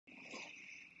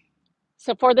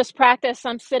So for this practice,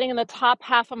 I'm sitting in the top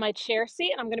half of my chair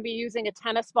seat, and I'm going to be using a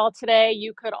tennis ball today.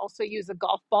 You could also use a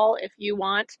golf ball if you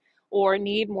want or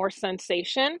need more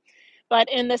sensation. But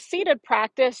in the seated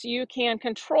practice, you can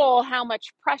control how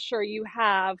much pressure you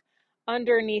have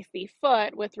underneath the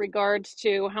foot with regards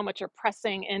to how much you're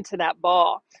pressing into that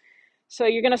ball. So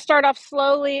you're going to start off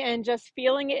slowly and just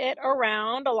feeling it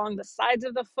around along the sides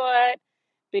of the foot,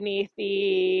 beneath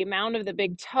the mound of the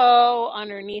big toe,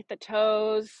 underneath the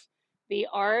toes, the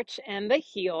arch, and the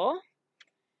heel.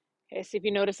 Okay, see if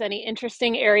you notice any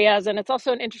interesting areas. And it's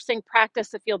also an interesting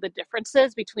practice to feel the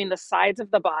differences between the sides of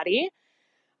the body.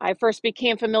 I first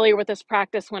became familiar with this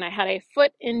practice when I had a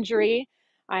foot injury.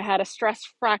 I had a stress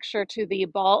fracture to the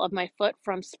ball of my foot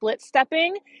from split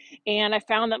stepping, and I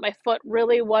found that my foot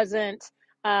really wasn't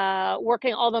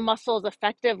working all the muscles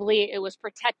effectively. It was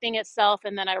protecting itself,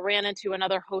 and then I ran into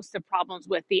another host of problems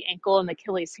with the ankle and the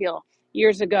Achilles heel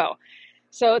years ago.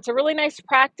 So it's a really nice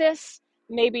practice,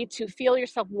 maybe to feel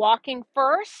yourself walking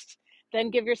first, then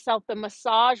give yourself the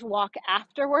massage walk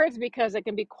afterwards, because it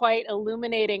can be quite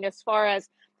illuminating as far as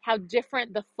how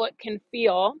different the foot can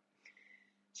feel.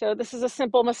 So this is a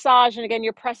simple massage, and again,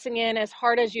 you're pressing in as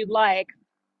hard as you'd like.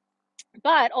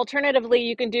 But alternatively,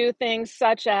 you can do things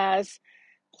such as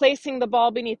placing the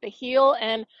ball beneath the heel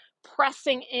and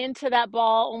pressing into that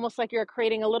ball almost like you're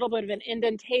creating a little bit of an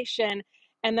indentation,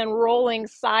 and then rolling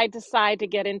side to side to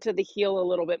get into the heel a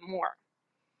little bit more.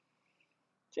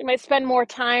 So you might spend more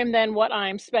time than what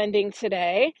I'm spending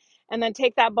today, and then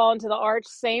take that ball into the arch.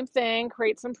 Same thing,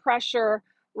 create some pressure,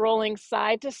 rolling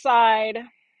side to side,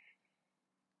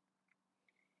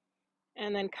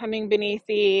 and then coming beneath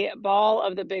the ball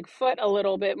of the big foot a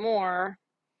little bit more,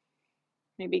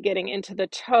 maybe getting into the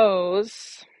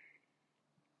toes.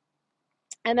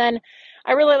 And then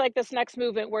I really like this next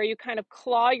movement where you kind of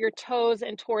claw your toes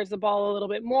in towards the ball a little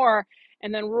bit more,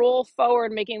 and then roll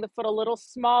forward, making the foot a little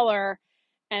smaller,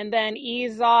 and then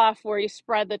ease off where you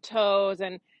spread the toes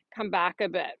and come back a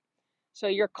bit. So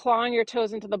you're clawing your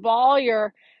toes into the ball,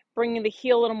 you're bringing the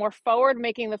heel a little more forward,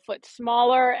 making the foot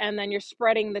smaller, and then you're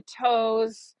spreading the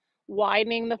toes,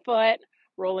 widening the foot,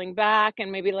 rolling back,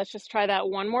 and maybe let's just try that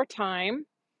one more time.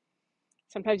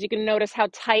 Sometimes you can notice how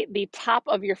tight the top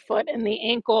of your foot and the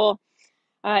ankle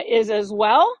is as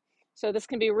well. So this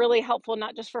can be really helpful,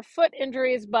 not just for foot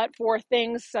injuries, but for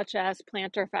things such as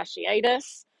plantar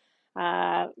fasciitis.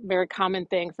 Very common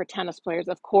thing for tennis players,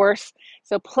 of course.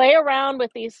 So play around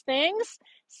with these things.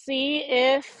 See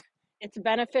if it's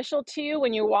beneficial to you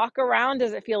when you walk around.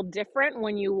 Does it feel different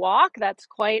when you walk? That's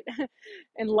quite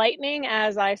enlightening,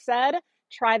 as I said.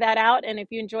 Try that out. And if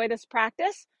you enjoy this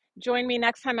practice, join me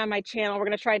next time on my channel. We're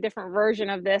going to try a different version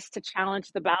of this to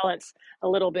challenge the balance a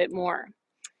little bit more.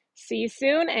 See you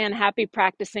soon, and happy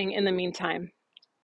practicing in the meantime.